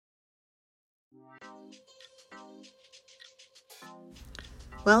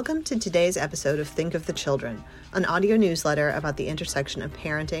Welcome to today's episode of Think of the Children, an audio newsletter about the intersection of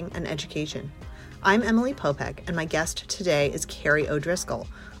parenting and education. I'm Emily Popek, and my guest today is Carrie O'Driscoll,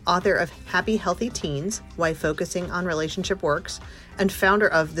 author of Happy Healthy Teens, Why Focusing on Relationship Works, and founder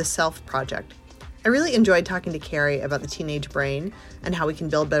of The Self Project. I really enjoyed talking to Carrie about the teenage brain and how we can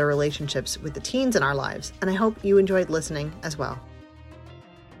build better relationships with the teens in our lives, and I hope you enjoyed listening as well.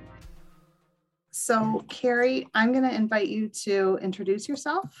 So, Carrie, I'm going to invite you to introduce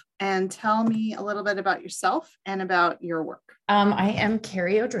yourself and tell me a little bit about yourself and about your work. I am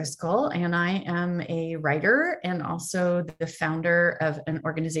Carrie O'Driscoll, and I am a writer and also the founder of an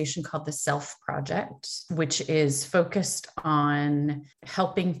organization called The Self Project, which is focused on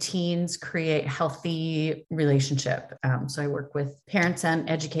helping teens create healthy relationship. So I work with parents and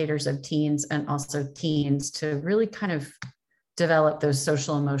educators of teens and also teens to really kind of develop those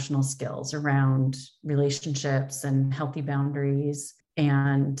social emotional skills around relationships and healthy boundaries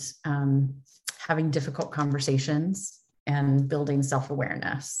and having difficult conversations and building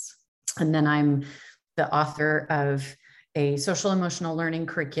self-awareness. And then I'm the author of a social emotional learning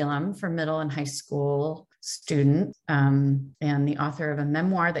curriculum for middle and high school students, and the author of a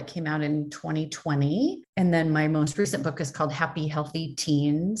memoir that came out in 2020. And then my most recent book is called Happy Healthy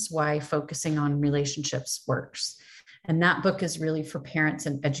Teens, Why Focusing on Relationships Works. And that book is really for parents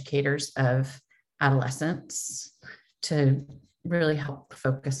and educators of adolescents to really help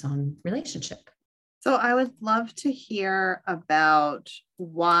focus on relationship. So I would love to hear about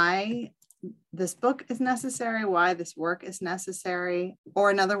why this book is necessary, why this work is necessary,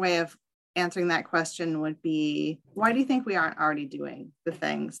 or another way of answering that question would be, why do you think we aren't already doing the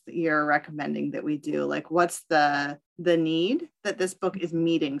things that you're recommending that we do? Like, what's the need that this book is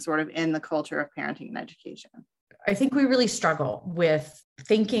meeting sort of in the culture of parenting and education? I think we really struggle with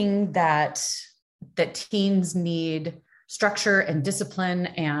thinking that teens need structure and discipline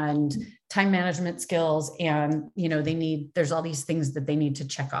and time management skills. And, there's all these things that they need to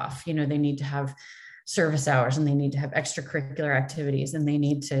check off. They need to have service hours and they need to have extracurricular activities and they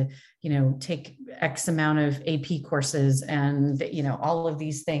need to, take X amount of AP courses and, all of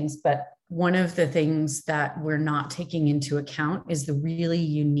these things. But one of the things that we're not taking into account is the really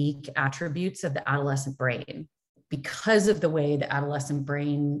unique attributes of the adolescent brain. Because of the way the adolescent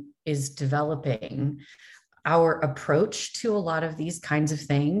brain is developing, our approach to a lot of these kinds of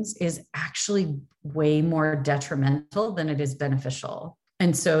things is actually way more detrimental than it is beneficial.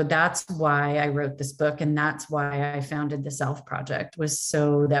 And so that's why I wrote this book. And that's why I founded the Self Project, was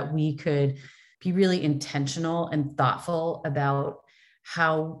so that we could be really intentional and thoughtful about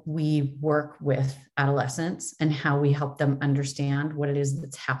how we work with adolescents and how we help them understand what it is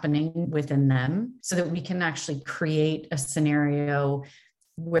that's happening within them so that we can actually create a scenario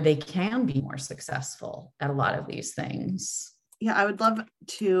where they can be more successful at a lot of these things. Yeah, I would love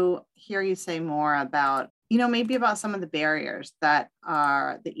to hear you say more about, maybe about some of the barriers that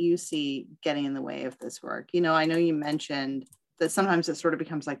you see getting in the way of this work. I know you mentioned that sometimes it sort of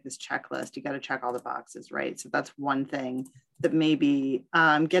becomes like this checklist. You got to check all the boxes, right? So that's one thing that maybe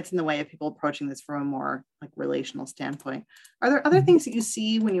gets in the way of people approaching this from a more like relational standpoint. Are there other things that you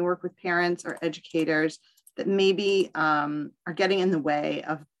see when you work with parents or educators that maybe are getting in the way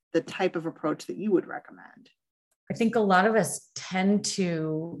of the type of approach that you would recommend? I think a lot of us tend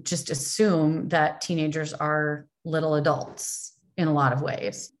to just assume that teenagers are little adults in a lot of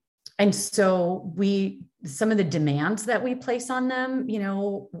ways. And so some of the demands that we place on them,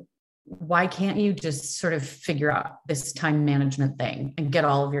 why can't you just sort of figure out this time management thing and get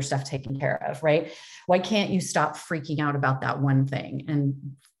all of your stuff taken care of, right? Why can't you stop freaking out about that one thing and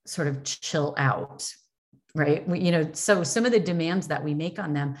sort of chill out, right? So some of the demands that we make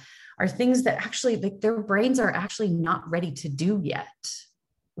on them are things that actually like their brains are actually not ready to do yet.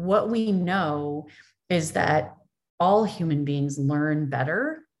 What we know is that all human beings learn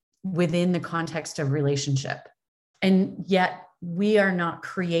better within the context of relationship. And yet we are not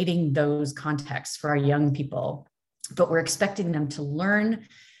creating those contexts for our young people, but we're expecting them to learn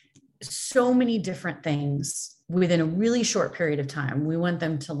so many different things within a really short period of time. We want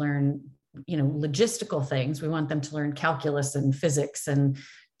them to learn, logistical things. We want them to learn calculus and physics and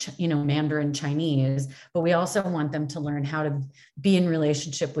Mandarin Chinese, but we also want them to learn how to be in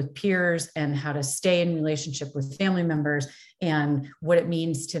relationship with peers and how to stay in relationship with family members and what it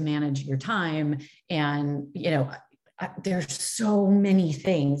means to manage your time. And, there's so many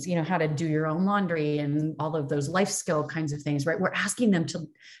things, how to do your own laundry and all of those life skill kinds of things, right? We're asking them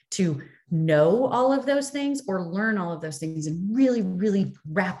to know all of those things or learn all of those things in really, really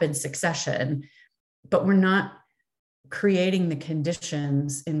rapid succession, but we're not creating the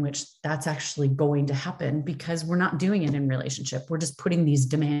conditions in which that's actually going to happen, because we're not doing it in relationship. We're just putting these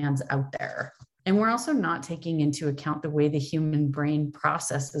demands out there. And we're also not taking into account the way the human brain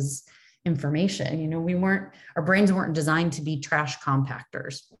processes information. You know, our brains weren't designed to be trash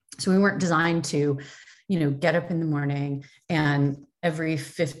compactors. So we weren't designed to, you know, get up in the morning and every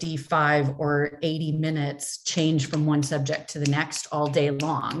 55 or 80 minutes change from one subject to the next all day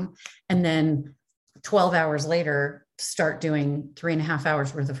long. And then 12 hours later, start doing 3.5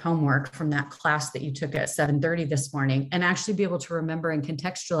 hours worth of homework from that class that you took at 7:30 this morning, and actually be able to remember and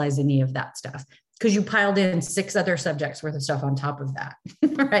contextualize any of that stuff, because you piled in 6 other subjects worth of stuff on top of that,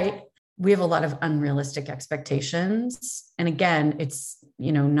 right? We have a lot of unrealistic expectations. And again, it's,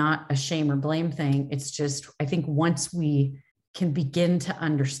 you know, not a shame or blame thing. It's just, I think once we can begin to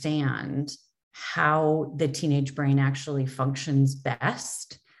understand how the teenage brain actually functions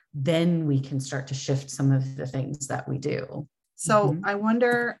best, then we can start to shift some of the things that we do. So I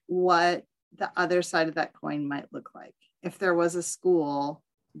wonder what the other side of that coin might look like. If there was a school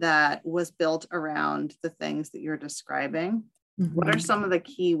that was built around the things that you're describing, what are some of the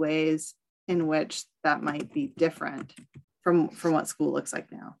key ways in which that might be different from what school looks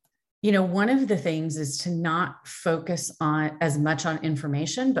like now? You know, one of the things is to not focus on as much on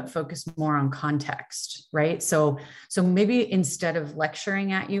information, but focus more on context, right? So maybe instead of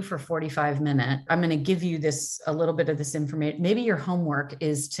lecturing at you for 45 minutes, I'm going to give you a little bit of this information. Maybe your homework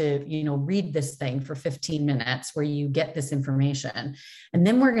is to, you know, read this thing for 15 minutes where you get this information. And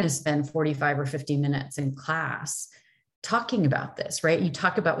then we're going to spend 45 or 50 minutes in class talking about this, right? You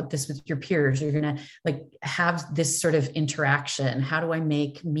talk about this with your peers. You're going to like have this sort of interaction. How do I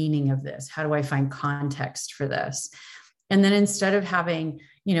make meaning of this? How do I find context for this? And then instead of having,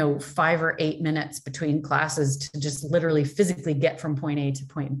 you know, 5 or 8 minutes between classes to just literally physically get from point A to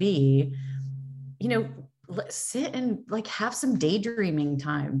point B, you know, let's sit and like have some daydreaming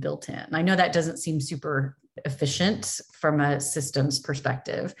time built in. I know that doesn't seem super efficient from a systems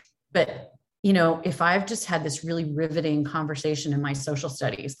perspective, but you know, if I've just had this really riveting conversation in my social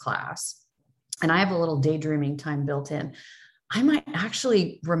studies class and I have a little daydreaming time built in, I might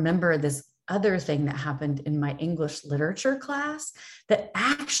actually remember this other thing that happened in my English literature class that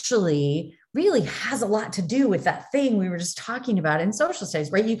actually really has a lot to do with that thing we were just talking about in social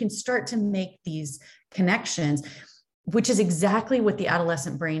studies, right? You can start to make these connections, which is exactly what the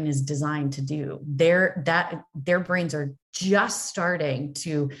adolescent brain is designed to do. Their brains are just starting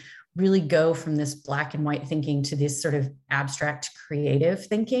to really go from this black and white thinking to this sort of abstract creative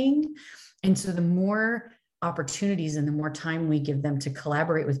thinking. And so the more opportunities and the more time we give them to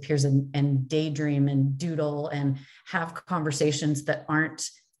collaborate with peers and daydream and doodle and have conversations that aren't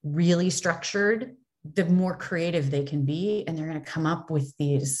really structured, the more creative they can be. And they're going to come up with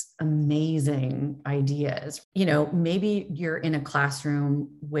these amazing ideas. You know, maybe you're in a classroom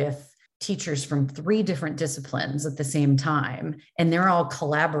with teachers from 3 different disciplines at the same time, and they're all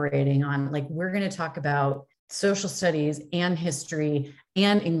collaborating on, like, we're going to talk about social studies and history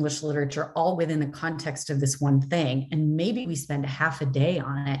and English literature all within the context of this one thing. And maybe we spend half a day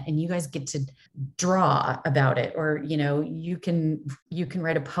on it and you guys get to draw about it, or, you know, you can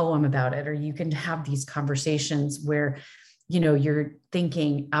write a poem about it, or you can have these conversations where, you know, you're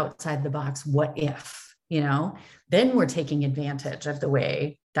thinking outside the box, what if, you know, then we're taking advantage of the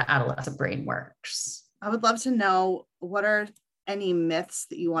way the adolescent brain works. I would love to know, what are any myths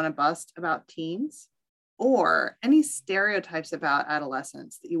that you want to bust about teens, or any stereotypes about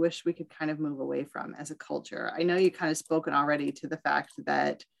adolescents that you wish we could kind of move away from as a culture? I know you kind of spoken already to the fact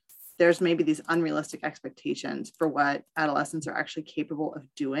that there's maybe these unrealistic expectations for what adolescents are actually capable of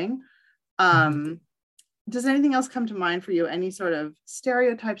doing. Does anything else come to mind for you? Any sort of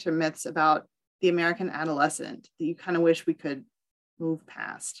stereotypes or myths about the American adolescent that you kind of wish we could move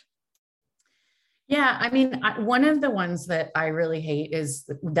past? Yeah, I mean, one of the ones that I really hate is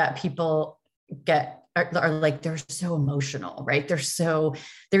that people are like, they're so emotional, right?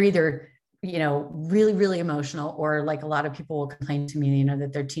 They're either, you know, really, really emotional, or like a lot of people will complain to me, you know,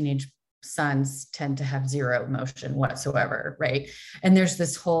 that their teenage sons tend to have zero emotion whatsoever, right? And there's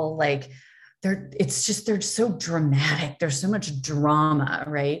this whole like, they're so dramatic. There's so much drama,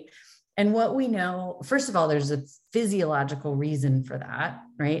 right? And what we know, first of all, there's a physiological reason for that,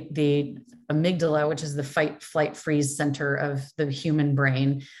 right? The amygdala, which is the fight, flight, freeze center of the human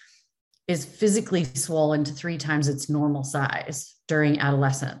brain, is physically swollen to 3 times its normal size during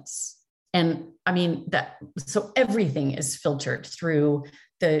adolescence. And I mean, so everything is filtered through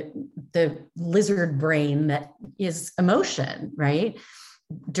the lizard brain that is emotion, right?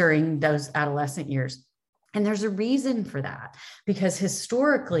 During those adolescent years. And there's a reason for that, because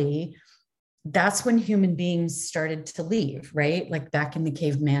historically, that's when human beings started to leave, right? Like back in the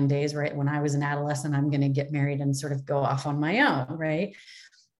caveman days, right? When I was an adolescent, I'm going to get married and sort of go off on my own, right?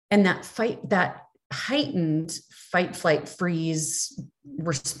 And that heightened fight, flight, freeze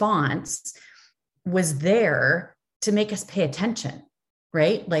response was there to make us pay attention,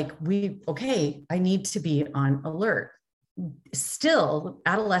 right? Like I need to be on alert. Still,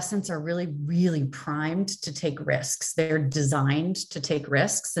 adolescents are really, really primed to take risks. They're designed to take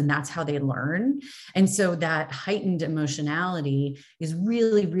risks, and that's how they learn. And so that heightened emotionality is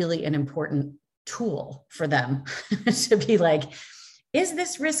really, really an important tool for them to be like, is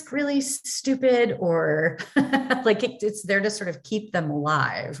this risk really stupid? Or like it's there to sort of keep them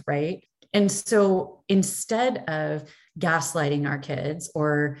alive, right? And so instead of gaslighting our kids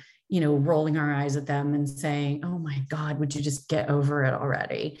or rolling our eyes at them and saying, oh my God, would you just get over it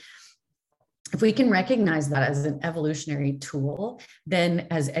already? If we can recognize that as an evolutionary tool, then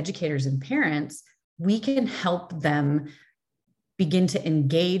as educators and parents, we can help them begin to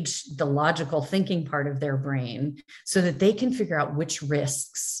engage the logical thinking part of their brain so that they can figure out which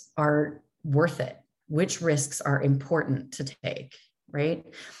risks are worth it, which risks are important to take, right?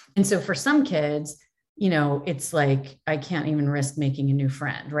 And so for some kids, it's like, I can't even risk making a new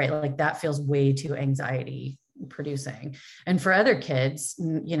friend, right? Like that feels way too anxiety producing. And for other kids,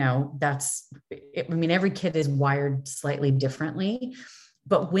 every kid is wired slightly differently.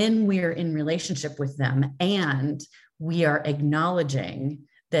 But when we're in relationship with them and we are acknowledging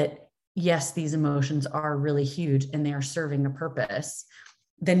that, yes, these emotions are really huge and they are serving a purpose,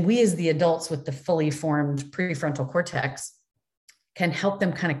 then we as the adults with the fully formed prefrontal cortex can help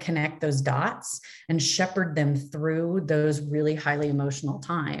them kind of connect those dots and shepherd them through those really highly emotional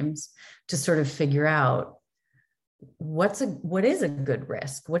times to sort of figure out what is a good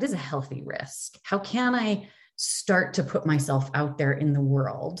risk? What is a healthy risk? How can I start to put myself out there in the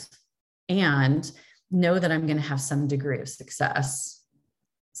world and know that I'm going to have some degree of success?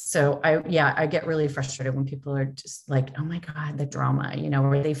 So I get really frustrated when people are just like, oh my God, the drama,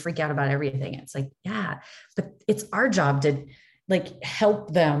 where they freak out about everything. It's like, yeah, but it's our job to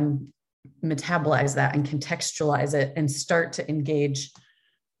help them metabolize that and contextualize it and start to engage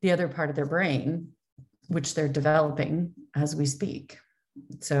the other part of their brain, which they're developing as we speak.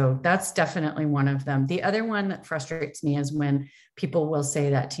 So that's definitely one of them. The other one that frustrates me is when people will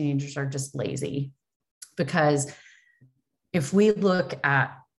say that teenagers are just lazy, because if we look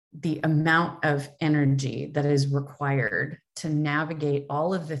at the amount of energy that is required to navigate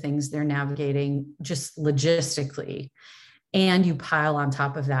all of the things they're navigating just logistically, and you pile on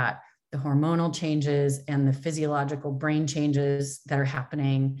top of that the hormonal changes and the physiological brain changes that are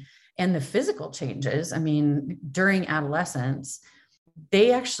happening and the physical changes. I mean, during adolescence,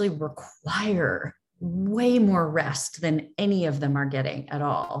 they actually require way more rest than any of them are getting at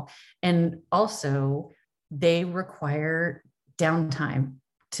all. And also, they require downtime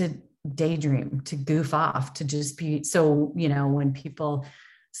to daydream, to goof off, to just be. So, when people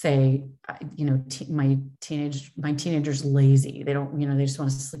say, my teenager's lazy, they don't, they just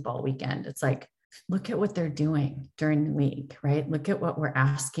want to sleep all weekend. It's like, look at what they're doing during the week, right? Look at what we're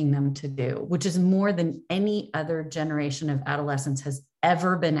asking them to do, which is more than any other generation of adolescents has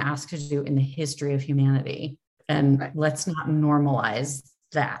ever been asked to do in the history of humanity. And right. Let's not normalize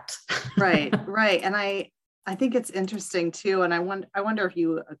that. Right. And I think it's interesting too. And I wonder if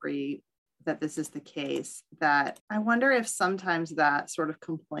you agree that this is the case, that I wonder if sometimes that sort of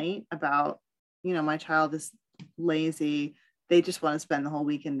complaint about, my child is lazy, they just want to spend the whole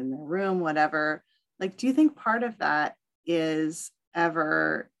weekend in their room, whatever. Like, do you think part of that is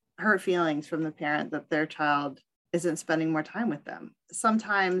ever hurt feelings from the parent that their child isn't spending more time with them?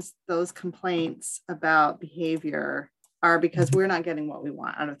 Sometimes those complaints about behavior are because we're not getting what we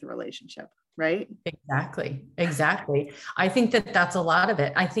want out of the relationship, right? Exactly. I think that that's a lot of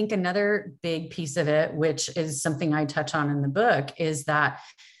it. I think another big piece of it, which is something I touch on in the book, is that,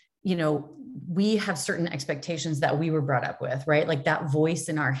 we have certain expectations that we were brought up with, right? Like that voice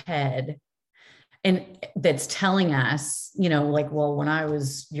in our head, and that's telling us, well, when I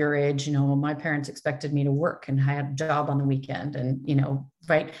was your age, my parents expected me to work and I had a job on the weekend and,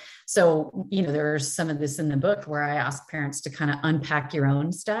 right. So, there's some of this in the book where I ask parents to kind of unpack your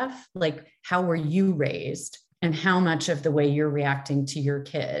own stuff. Like, how were you raised and how much of the way you're reacting to your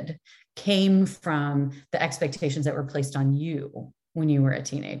kid came from the expectations that were placed on you when you were a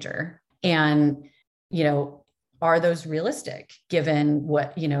teenager? And, are those realistic given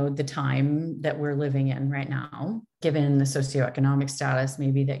what, the time that we're living in right now, given the socioeconomic status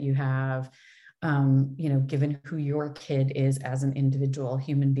maybe that you have, given who your kid is as an individual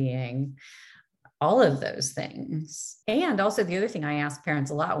human being? all of those things. And also the other thing I ask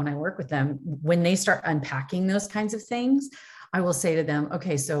parents a lot when I work with them, when they start unpacking those kinds of things, I will say to them,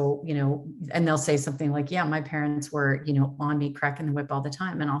 okay, so, and they'll say something like, yeah, my parents were, on me cracking the whip all the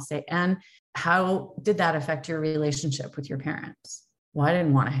time. And I'll say, and how did that affect your relationship with your parents? Well, I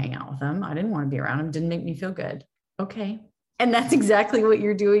didn't want to hang out with them. I didn't want to be around them. Didn't make me feel good. Okay. And that's exactly what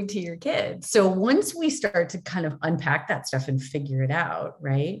you're doing to your kids. So once we start to kind of unpack that stuff and figure it out,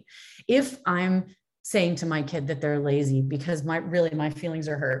 right? If I'm saying to my kid that they're lazy because my feelings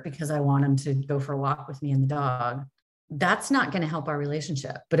are hurt because I want them to go for a walk with me and the dog, that's not going to help our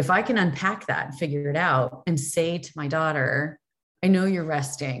relationship. But if I can unpack that and figure it out and say to my daughter, I know you're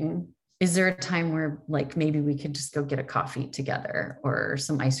resting. Is there a time where like maybe we could just go get a coffee together or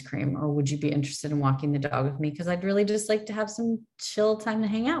some ice cream? Or would you be interested in walking the dog with me? Because I'd really just like to have some chill time to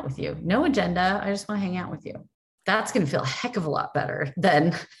hang out with you. No agenda. I just want to hang out with you. That's going to feel a heck of a lot better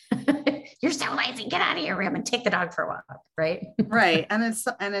than you're so lazy. Get out of your room and take the dog for a walk. Right. Right. And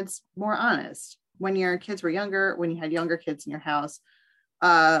it's more honest. When your kids were younger, when you had younger kids in your house,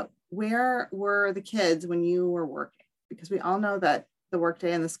 where were the kids when you were working? Because we all know that the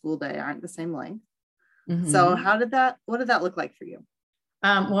workday and the school day aren't the same length. Mm-hmm. So what did that look like for you?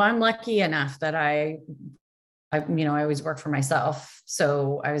 Well, I'm lucky enough that I always work for myself.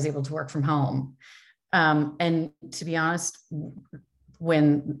 So I was able to work from home. And to be honest,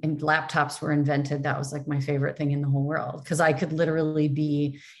 when laptops were invented, that was like my favorite thing in the whole world, because I could literally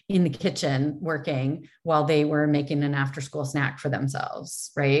be in the kitchen working while they were making an after school snack for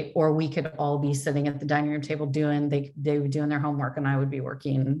themselves. Right. Or we could all be sitting at the dining room table they were doing their homework and I would be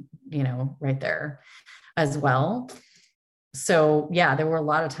working, right there as well. So yeah, there were a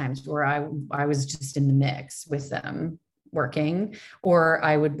lot of times where I was just in the mix with them working, or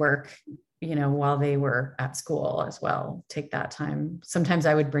I would work while they were at school as well, take that time. Sometimes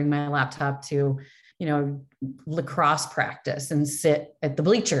I would bring my laptop to, lacrosse practice and sit at the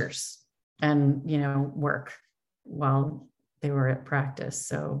bleachers and, work while they were at practice.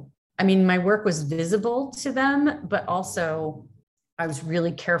 So, my work was visible to them, but also I was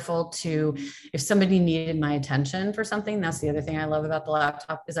really careful to, if somebody needed my attention for something, that's the other thing I love about the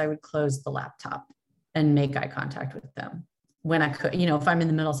laptop is I would close the laptop and make eye contact with them. When I could, if I'm in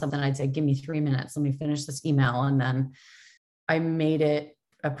the middle of something, I'd say, give me 3 minutes. Let me finish this email. And then I made it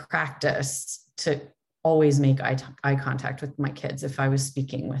a practice to always make eye contact with my kids. If I was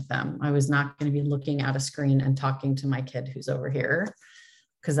speaking with them, I was not going to be looking at a screen and talking to my kid who's over here,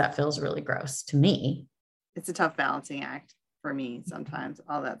 because that feels really gross to me. It's a tough balancing act for me sometimes,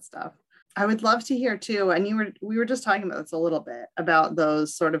 all that stuff. I would love to hear too, and we were just talking about this a little bit, about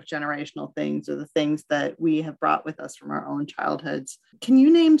those sort of generational things or the things that we have brought with us from our own childhoods. Can you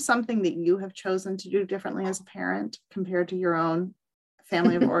name something that you have chosen to do differently as a parent compared to your own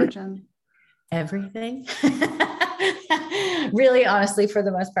family of origin? Everything. Really, honestly, for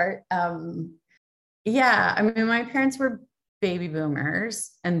the most part. My parents were baby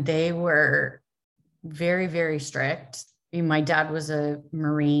boomers and they were very, very strict. My dad was a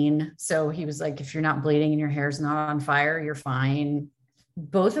Marine. So he was like, if you're not bleeding and your hair's not on fire, you're fine.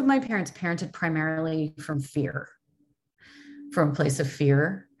 Both of my parents parented primarily from a place of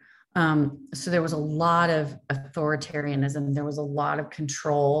fear. So there was a lot of authoritarianism. There was a lot of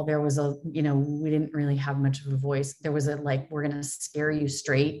control. There was we didn't really have much of a voice. There was we're going to scare you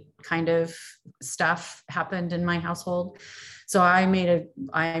straight kind of stuff happened in my household. So I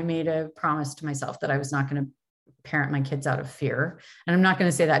made a promise to myself that I was not going to parent my kids out of fear. And I'm not going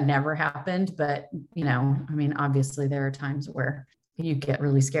to say that never happened, but obviously there are times where you get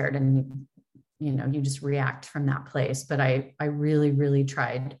really scared and you just react from that place. But I really, really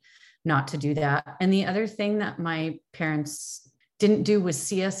tried not to do that. And the other thing that my parents didn't do was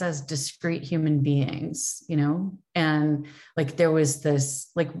see us as discrete human beings, and there was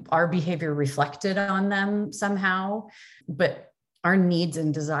this, our behavior reflected on them somehow, but our needs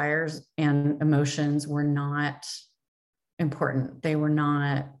and desires and emotions were not important. They were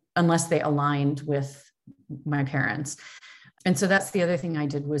not, unless they aligned with my parents. And so that's the other thing I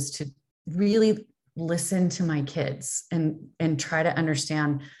did, was to really listen to my kids and try to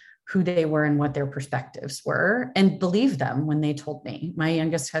understand who they were and what their perspectives were, and believe them when they told me. My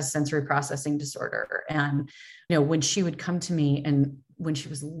youngest has sensory processing disorder. And, when she would come to me, and when she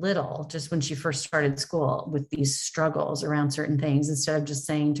was little, just when she first started school with these struggles around certain things, instead of just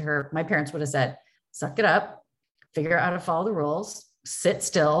saying to her, my parents would have said, suck it up, figure out how to follow the rules, sit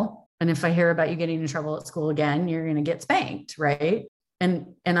still. And if I hear about you getting in trouble at school again, you're going to get spanked. Right.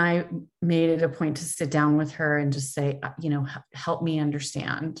 And I made it a point to sit down with her and just say, help me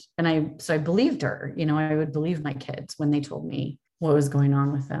understand. And so I believed her, I would believe my kids when they told me what was going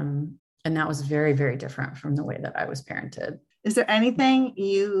on with them. And that was very, very different from the way that I was parented. Is there anything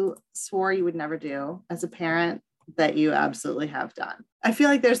you swore you would never do as a parent that you absolutely have done? I feel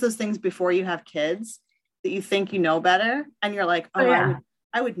like there's those things before you have kids that you think you know better. And you're like, oh, yeah.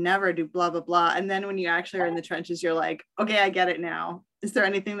 I would never do blah, blah, blah. And then when you actually are in the trenches, you're like, okay, I get it now. Is there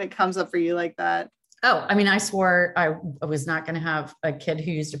anything that comes up for you like that? Oh, I mean, I swore I was not going to have a kid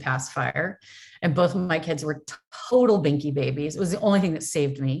who used a pacifier. And both of my kids were total binky babies. It was the only thing that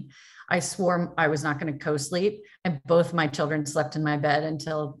saved me. I swore I was not going to co-sleep, and both my children slept in my bed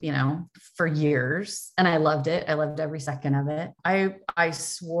until, for years. And I loved it. I loved every second of it. I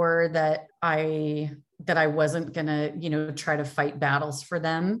swore that I wasn't going to, try to fight battles for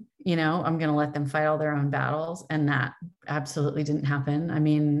them. I'm going to let them fight all their own battles. And that absolutely didn't happen. I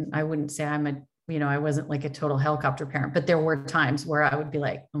mean, I wouldn't say I wasn't like a total helicopter parent, but there were times where I would be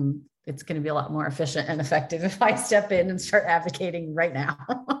like, it's going to be a lot more efficient and effective if I step in and start advocating right now.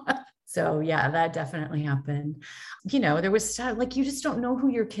 So yeah, that definitely happened. There was stuff like, you just don't know who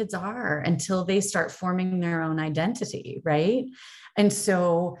your kids are until they start forming their own identity. Right. And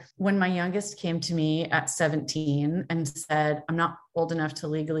so when my youngest came to me at 17 and said, I'm not old enough to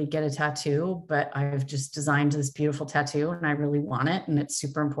legally get a tattoo, but I've just designed this beautiful tattoo and I really want it. And it's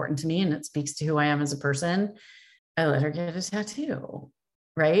super important to me. And it speaks to who I am as a person. I let her get a tattoo.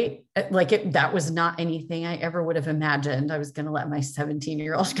 Right. Like that was not anything I ever would have imagined. I was going to let my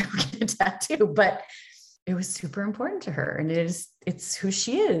 17-year-old go get a tattoo, but it was super important to her. And it's who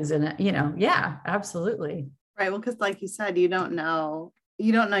she is. And, yeah, absolutely. Right. Well, because like you said, you don't know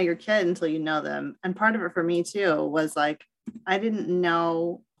your kid until you know them. And part of it for me too was like, I didn't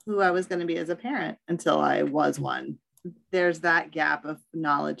know who I was going to be as a parent until I was one. There's that gap of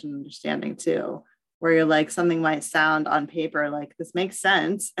knowledge and understanding too, where you're like, something might sound on paper like this makes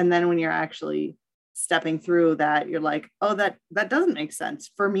sense. And then when you're actually stepping through that, you're like, oh, that doesn't make sense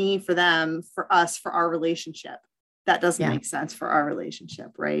for me, for them, for us, for our relationship. That doesn't make sense for our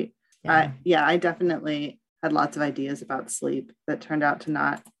relationship. Right. I definitely had lots of ideas about sleep that turned out to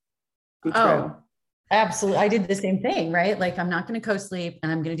not be true. Absolutely. I did the same thing, right? Like, I'm not going to co-sleep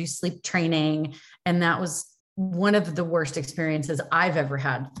and I'm going to do sleep training. And that was one of the worst experiences I've ever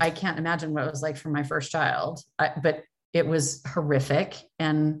had. I can't imagine what it was like for my first child, but it was horrific.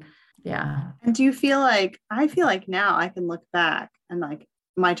 And yeah. And do you feel like, I feel like now I can look back and like,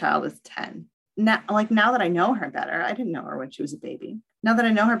 my child is 10. Now that I know her better, I didn't know her when she was a baby. Now that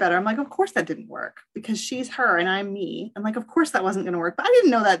I know her better, I'm like, of course that didn't work because she's her and I'm me. And like, of course that wasn't going to work, but I didn't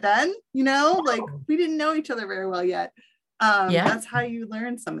know that then, like we didn't know each other very well yet. That's how you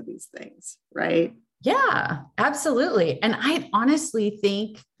learn some of these things, right? Yeah, absolutely. And I honestly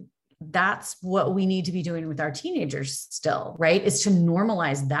think that's what we need to be doing with our teenagers still, right? Is to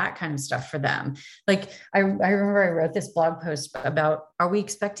normalize that kind of stuff for them. Like I remember I wrote this blog post about,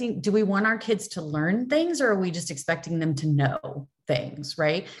 do we want our kids to learn things or are we just expecting them to know things,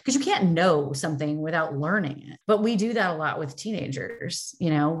 right? Because you can't know something without learning it. But we do that a lot with teenagers.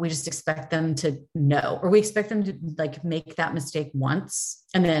 We just expect them to know, or we expect them to like make that mistake once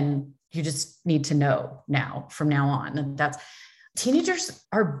and then you just need to know now from now on. And teenagers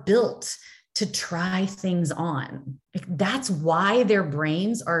are built to try things on. That's why their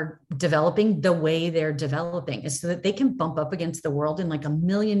brains are developing the way they're developing, is so that they can bump up against the world in like a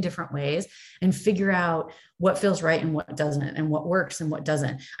million different ways and figure out what feels right and what doesn't, and what works and what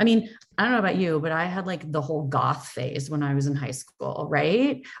doesn't. I mean, I don't know about you, but I had like the whole goth phase when I was in high school,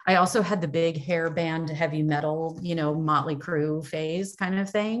 right? I also had the big hair band, heavy metal, Motley Crue phase kind of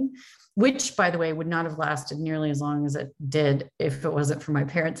thing, which, by the way, would not have lasted nearly as long as it did if it wasn't for my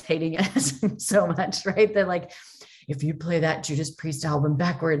parents hating it so much, right? They're like, if you play that Judas Priest album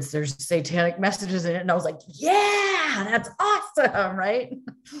backwards, there's satanic messages in it. And I was like, yeah, that's awesome, right?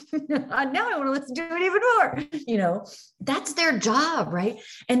 Now I want to listen to it even more. That's their job, right?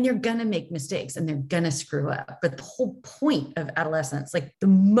 And they're going to make mistakes and they're going to screw up. But the whole point of adolescence, like the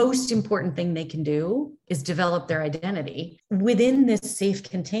most important thing they can do is develop their identity within this safe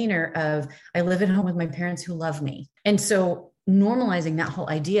container of, I live at home with my parents who love me. And so normalizing that whole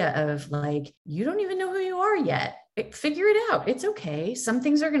idea of like, you don't even know who you are yet. Figure it out. It's okay. Some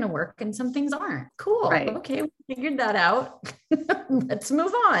things are going to work and some things aren't. Cool. Right. Okay. We figured that out. Let's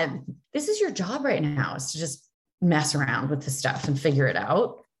move on. This is your job right now, is to just mess around with this stuff and figure it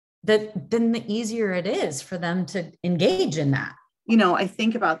out. Then the easier it is for them to engage in that. I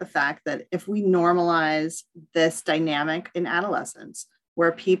think about the fact that if we normalize this dynamic in adolescence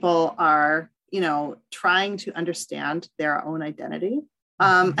where people are, trying to understand their own identity,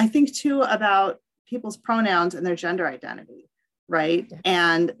 I think too about people's pronouns and their gender identity, right? Yeah.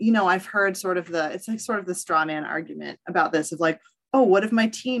 And, I've heard it's like sort of the straw man argument about this of like, oh, what if my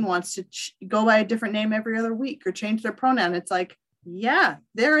teen wants to go by a different name every other week or change their pronoun? It's like, yeah,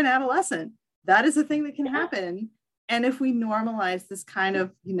 they're an adolescent. That is a thing that can happen. And if we normalize this kind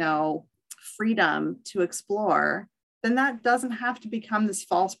of, freedom to explore, then that doesn't have to become this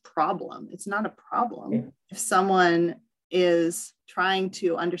false problem. It's not a problem. Yeah. If someone is trying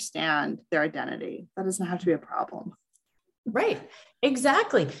to understand their identity, that doesn't have to be a problem. Right.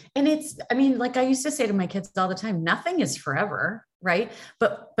 Exactly. And like I used to say to my kids all the time, nothing is forever. Right.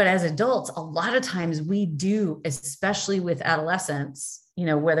 But as adults, a lot of times we do, especially with adolescents,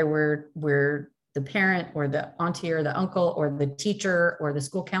 whether we're the parent or the auntie or the uncle or the teacher or the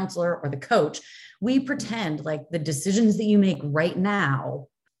school counselor or the coach, we pretend like the decisions that you make right now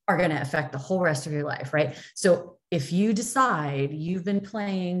are going to affect the whole rest of your life. Right. So if you decide you've been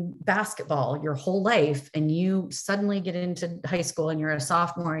playing basketball your whole life and you suddenly get into high school and you're a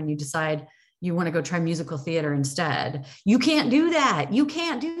sophomore and you decide you want to go try musical theater instead, you can't do that. You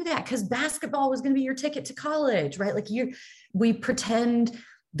can't do that because basketball was going to be your ticket to college, right? Like we pretend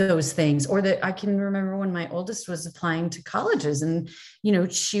those things. Or that I can remember when my oldest was applying to colleges and,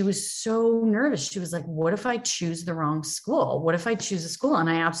 she was so nervous. She was like, what if I choose the wrong school? What if I choose a school and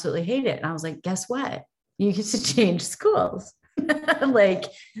I absolutely hate it? And I was like, guess what? You get to change schools. Like,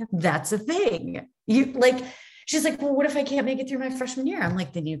 that's a thing. She's like, well, what if I can't make it through my freshman year? I'm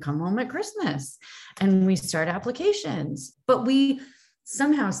like, then you come home at Christmas and we start applications. But we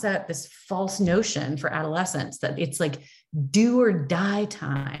somehow set this false notion for adolescents that it's like do or die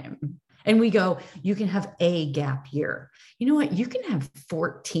time. And we go, you can have a gap year. You know what? You can have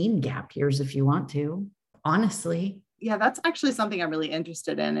 14 gap years if you want to, honestly. Yeah, that's actually something I'm really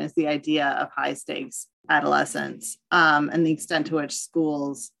interested in, is the idea of high stakes adolescence, and the extent to which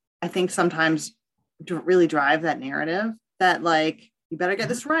schools, I think, sometimes really drive that narrative that, like, you better get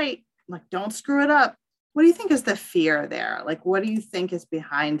this right. Like, don't screw it up. What do you think is the fear there? Like, what do you think is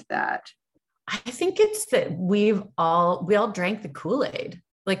behind that? I think it's that we all drank the Kool-Aid.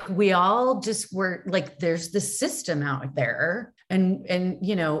 Like, we all just were like, there's this system out there. And,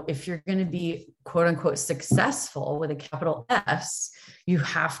 if you're going to be quote unquote successful with a capital S, you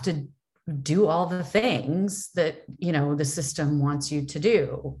have to do all the things that, the system wants you to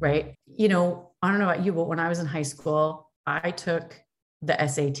do. Right. I don't know about you, but when I was in high school, I took the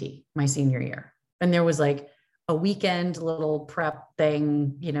SAT my senior year. And there was like a weekend little prep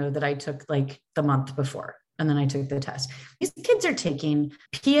thing, that I took like the month before. And then I took the test. These kids are taking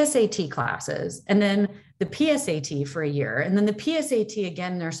PSAT classes and then the PSAT for a year, and then the PSAT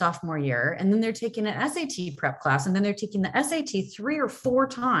again their sophomore year. And then they're taking an SAT prep class, and then they're taking the SAT 3 or 4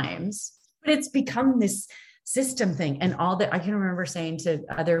 times. But it's become this system thing. And all that I can remember saying to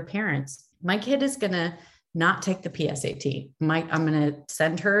other parents, my kid is going to not take the PSAT. I'm going to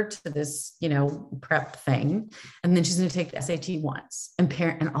send her to this, prep thing. And then she's going to take the SAT once.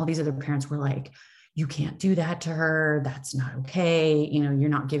 And all these other parents were like, you can't do that to her. That's not okay. You're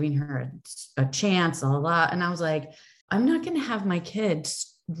not giving her a chance, blah, blah, blah. And I was like, I'm not going to have my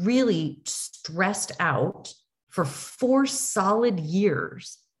kids really stressed out for 4 solid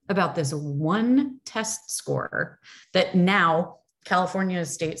years about this one test score that now California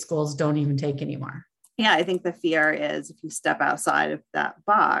state schools don't even take anymore. Yeah, I think the fear is if you step outside of that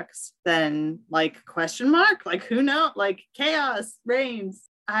box, then like question mark, like who knows, like chaos reigns.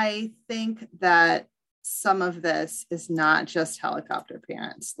 I think that some of this is not just helicopter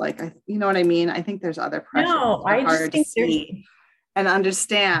parents. Like, you know what I mean? I think there's other pressures. No, I just think see and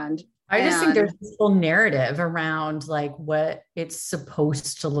understand. I just think there's this whole narrative around like what it's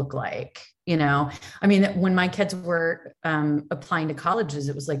supposed to look like. I mean, when my kids were applying to colleges,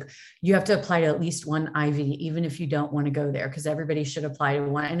 it was like, you have to apply to at least one Ivy, even if you don't want to go there, because everybody should apply to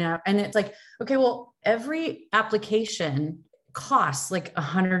one. And it's like, okay, well, every application costs like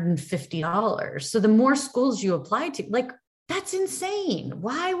 $150. So the more schools you apply to, like, that's insane.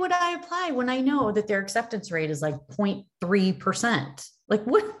 Why would I apply when I know that their acceptance rate is like 0.3%? Like,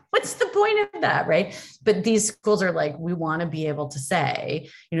 what's the point of that, right? But these schools are like, we want to be able to say,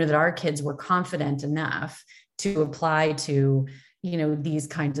 that our kids were confident enough to apply to, these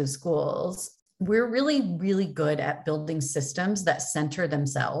kinds of schools. We're really, really good at building systems that center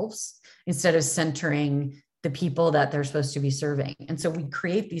themselves instead of centering the people that they're supposed to be serving. And so we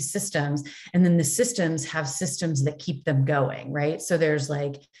create these systems, and then the systems have systems that keep them going, right? So there's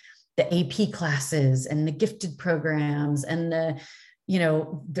like the AP classes and the gifted programs and the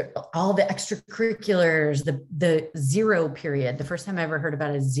all the extracurriculars, the zero period. The first time I ever heard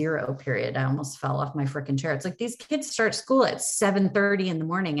about a zero period, I almost fell off my freaking chair. It's like these kids start school at 7:30 in the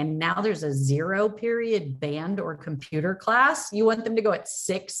morning, and now there's a zero period band or computer class. You want them to go at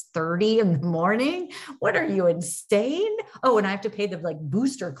 6:30 in the morning? What are you, insane? Oh, and I have to pay the like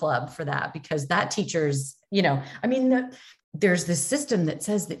booster club for that because that teacher's, there's this system that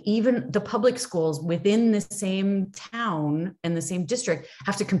says that even the public schools within the same town and the same district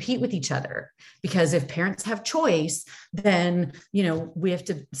have to compete with each other, because if parents have choice, then, we have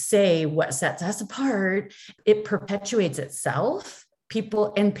to say what sets us apart. It perpetuates itself.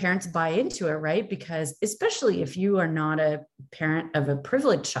 People and parents buy into it, right? Because especially if you are not a parent of a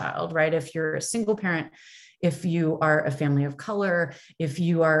privileged child, right? If you're a single parent, if you are a family of color, if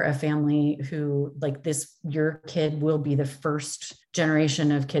you are a family who like this, your kid will be the first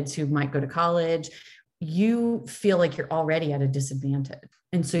generation of kids who might go to college, you feel like you're already at a disadvantage.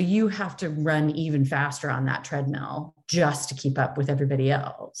 And so you have to run even faster on that treadmill just to keep up with everybody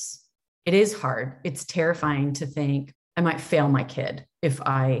else. It is hard. It's terrifying to think I might fail my kid if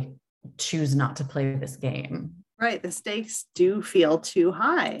I choose not to play this game. Right. The stakes do feel too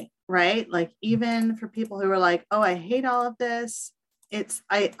high. Right? Like even for people who are like, oh, I hate all of this.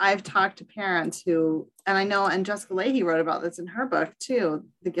 I've talked to parents who, and I know, and Jessica Lahey wrote about this in her book too,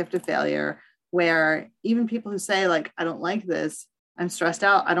 The Gift of Failure, where even people who say like, I don't like this, I'm stressed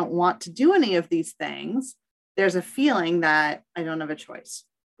out, I don't want to do any of these things. There's a feeling that I don't have a choice.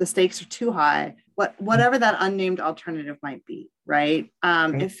 The stakes are too high. Whatever that unnamed alternative might be, right?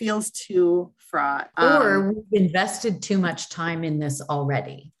 Right. It feels too fraught. Or we've invested too much time in this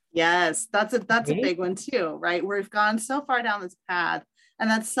already. Yes, that's a big one too, right? We've gone so far down this path, and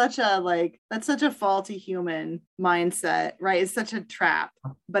that's such a faulty human mindset, right? It's such a trap,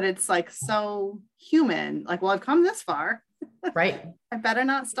 but it's like so human. Like, well, I've come this far, right? I better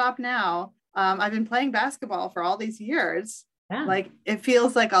not stop now. I've been playing basketball for all these years. Yeah. Like it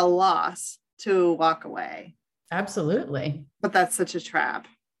feels like a loss to walk away. Absolutely. But that's such a trap.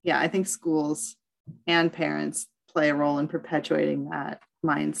 Yeah, I think schools and parents play a role in perpetuating that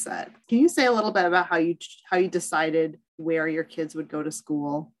mindset. Can you say a little bit about how you decided where your kids would go to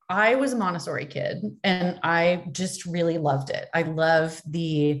school? I was a Montessori kid and I just really loved it. I love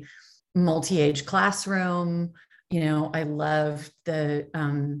the multi-age classroom. I love the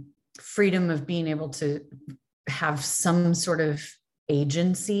freedom of being able to have some sort of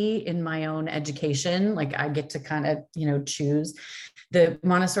agency in my own education. Like I get to kind of, choose. The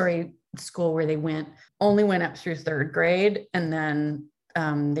Montessori school where they only went up through third grade, and then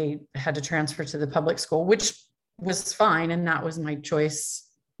they had to transfer to the public school, which was fine. And that was my choice.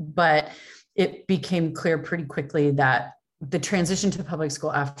 But it became clear pretty quickly that the transition to public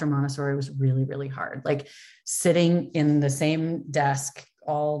school after Montessori was really, really hard. Like sitting in the same desk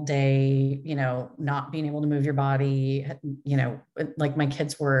all day, not being able to move your body, like my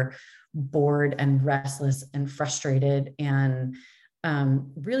kids were bored and restless and frustrated and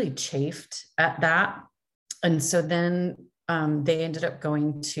really chafed at that. And so then they ended up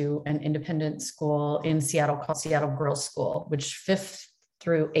going to an independent school in Seattle called Seattle Girls School, which 5th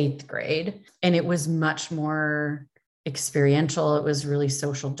through 8th grade. And it was much more experiential. It was really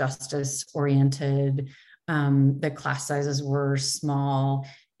social justice oriented. The class sizes were small,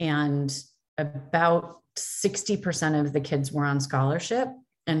 and about 60% of the kids were on scholarship.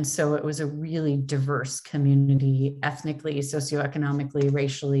 And so it was a really diverse community, ethnically, socioeconomically,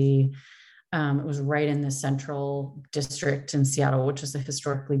 racially. It was right in the central district in Seattle, which is a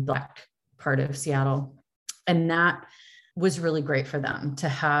historically Black part of Seattle. And that was really great for them to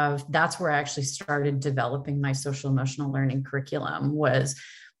have. That's where I actually started developing my social emotional learning curriculum, was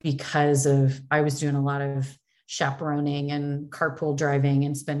because I was doing a lot of chaperoning and carpool driving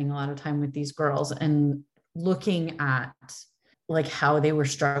and spending a lot of time with these girls and looking at like how they were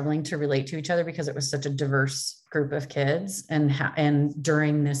struggling to relate to each other, because it was such a diverse group of kids and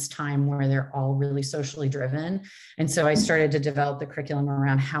during this time where they're all really socially driven. And so I started to develop the curriculum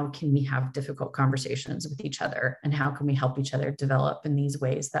around how can we have difficult conversations with each other, and how can we help each other develop in these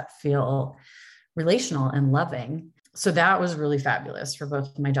ways that feel relational and loving. So that was really fabulous for both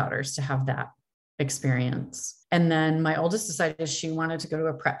of my daughters to have that experience. And then my oldest decided she wanted to go to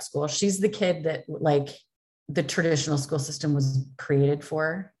a prep school. She's the kid that like the traditional school system was created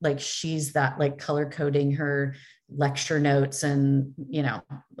for. Like she's that like color coding her lecture notes and,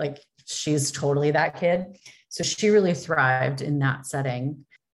 like she's totally that kid. So she really thrived in that setting.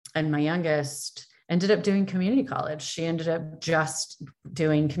 And my youngest ended up doing community college. She ended up just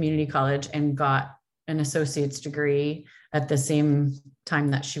doing community college and got an associate's degree at the same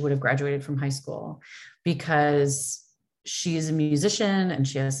time that she would have graduated from high school, because she's a musician and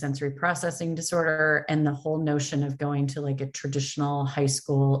she has sensory processing disorder. And the whole notion of going to like a traditional high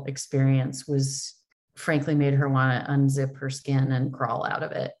school experience was frankly made her want to unzip her skin and crawl out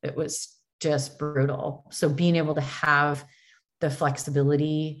of it. It was just brutal. So being able to have the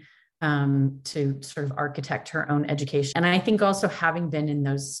flexibility to sort of architect her own education. And I think also having been in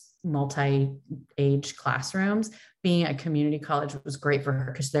those multi-age classrooms, being at community college was great for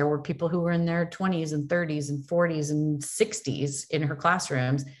her because there were people who were in their 20s and 30s and 40s and 60s in her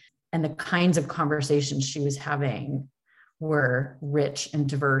classrooms. And the kinds of conversations she was having were rich and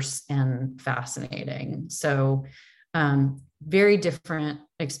diverse and fascinating. So very different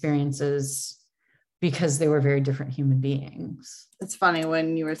experiences because they were very different human beings. It's funny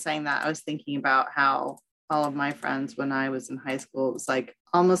when you were saying that, I was thinking about how all of my friends when I was in high school, it was like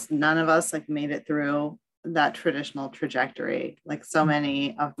almost none of us like made it through that traditional trajectory. Like so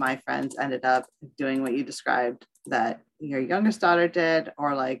many of my friends ended up doing what you described that your youngest daughter did,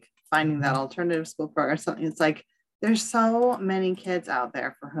 or like finding that alternative school program or something. It's like there's so many kids out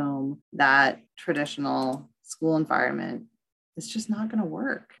there for whom that traditional school environment is just not going to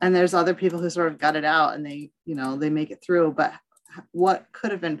work. And there's other people who sort of gut it out and they, you know, they make it through. But what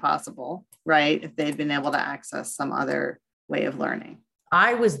could have been possible, right, if they'd been able to access some other way of learning?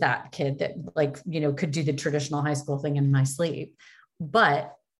 I was that kid that like, you know, could do the traditional high school thing in my sleep.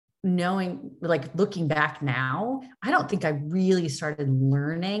 But knowing, like looking back now, I don't think I really started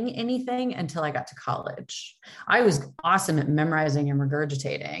learning anything until I got to college. I was awesome at memorizing and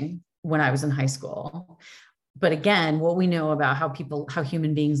regurgitating when I was in high school. But again, what we know about how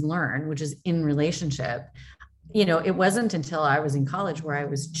human beings learn, which is in relationship, you know, it wasn't until I was in college where I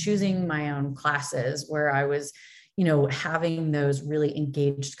was choosing my own classes, where I was, you know, having those really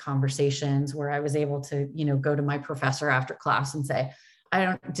engaged conversations, where I was able to, you know, go to my professor after class and say,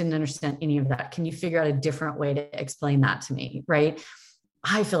 didn't understand any of that. Can you figure out a different way to explain that to me? Right.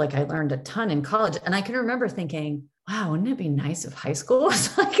 I feel like I learned a ton in college. And I can remember thinking, wow, wouldn't it be nice if high school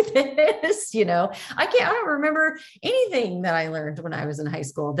was like this? You know, I don't remember anything that I learned when I was in high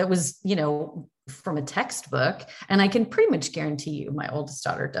school that was, you know, from a textbook. And I can pretty much guarantee you my oldest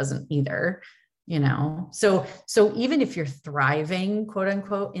daughter doesn't either, you know? So even if you're thriving, quote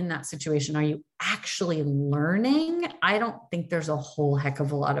unquote, in that situation, are you actually learning? I don't think there's a whole heck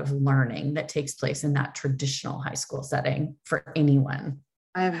of a lot of learning that takes place in that traditional high school setting for anyone.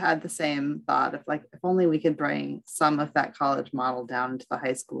 I've had the same thought of like, if only we could bring some of that college model down into the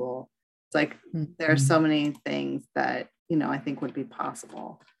high school. It's like, there are so many things that, you know, I think would be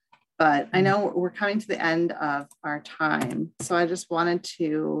possible. But I know we're coming to the end of our time. So I just wanted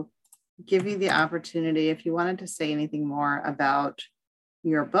to give you the opportunity, if you wanted to say anything more about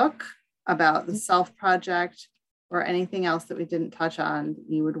your book, about the Self Project, or anything else that we didn't touch on,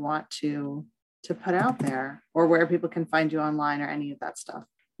 you would want to put out there, or where people can find you online or any of that stuff.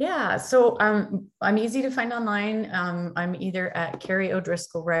 Yeah. So I'm easy to find online. I'm either at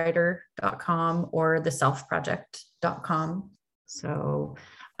carrieodriscollwriter.com or theselfproject.com. So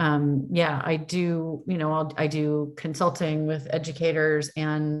yeah, I do, you know, I do consulting with educators,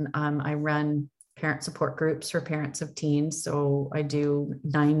 and I run parent support groups for parents of teens. So I do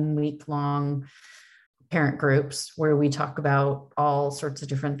 9-week-long parent groups where we talk about all sorts of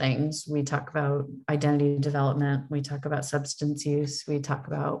different things. We talk about identity development. We talk about substance use. We talk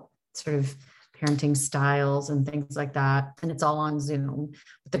about sort of parenting styles and things like that. And it's all on Zoom.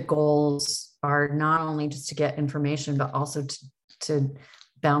 The goals are not only just to get information, but also to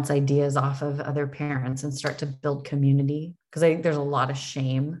bounce ideas off of other parents and start to build community. Because I think there's a lot of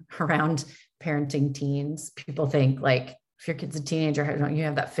shame around parenting teens. People think like, if your kid's a teenager, don't you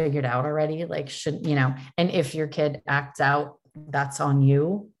have that figured out already? Like, should, you know, and if your kid acts out, that's on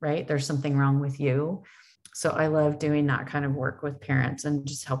you, right? There's something wrong with you. So I love doing that kind of work with parents and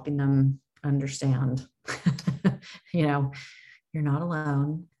just helping them understand, you know, you're not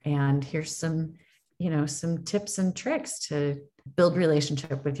alone. And here's some, you know, some tips and tricks to build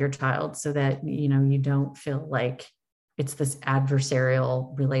relationship with your child so that, you know, you don't feel like it's this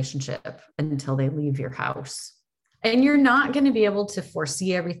adversarial relationship until they leave your house. And you're not going to be able to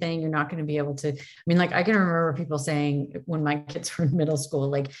foresee everything. You're not going to be able to, I mean, like I can remember people saying when my kids were in middle school,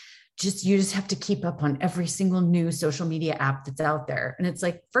 like, you just have to keep up on every single new social media app that's out there. And it's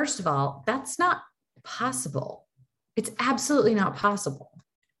like, first of all, that's not possible. It's absolutely not possible.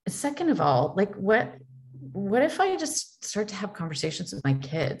 Second of all, like what if I just start to have conversations with my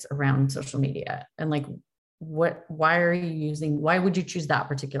kids around social media and like, why would you choose that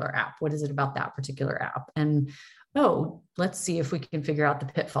particular app? What is it about that particular app? And oh, let's see if we can figure out the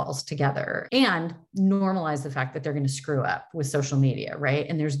pitfalls together and normalize the fact that they're going to screw up with social media, right?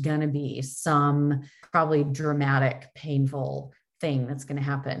 And there's going to be some probably dramatic, painful thing that's going to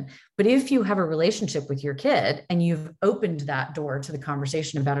happen. But if you have a relationship with your kid and you've opened that door to the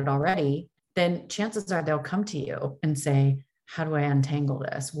conversation about it already, then chances are they'll come to you and say, how do I untangle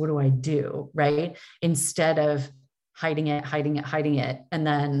this? What do I do? Right? Instead of hiding it, and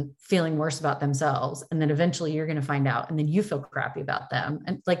then feeling worse about themselves. And then eventually you're going to find out, and then you feel crappy about them.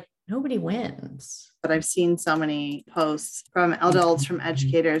 And like, nobody wins. But I've seen so many posts from adults, from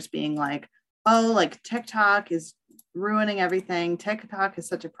educators being like, oh, like TikTok is ruining everything. TikTok is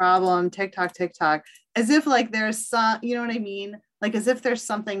such a problem. TikTok, as if like there's some, you know what I mean? Like as if there's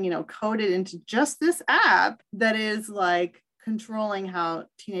something, coded into just this app that is like controlling how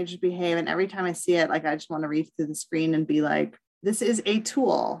teenagers behave. And every time I see it, like I just want to read through the screen and be like, this is a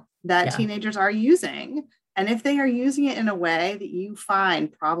tool that teenagers are using. And if they are using it in a way that you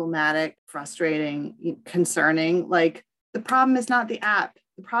find problematic, frustrating, concerning, like the problem is not the app.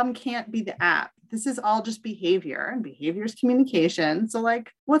 The problem can't be the app. This is all just behavior, and behavior is communication. So like,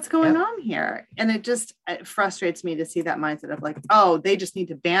 what's going on here? And it frustrates me to see that mindset of like, oh, they just need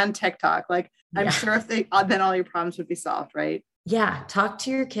to ban TikTok. Like, I'm sure if they, then all your problems would be solved, right? Yeah. Talk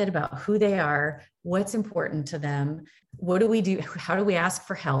to your kid about who they are, what's important to them. What do we do? How do we ask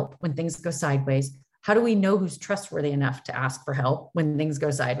for help when things go sideways? How do we know who's trustworthy enough to ask for help when things go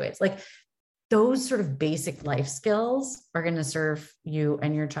sideways? Like those sort of basic life skills are going to serve you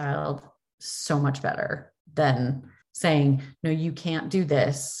and your child so much better than saying, no, you can't do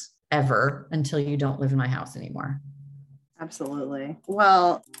this ever until you don't live in my house anymore. Absolutely.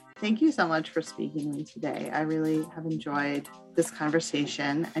 Well, thank you so much for speaking to me today. I really have enjoyed this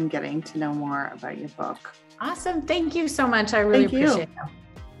conversation and getting to know more about your book. Awesome. Thank you so much. I really appreciate it.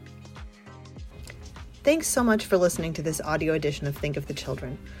 Thanks so much for listening to this audio edition of Think of the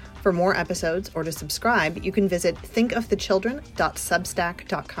Children. For more episodes or to subscribe, you can visit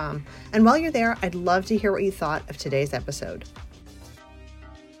thinkofthechildren.substack.com. And while you're there, I'd love to hear what you thought of today's episode.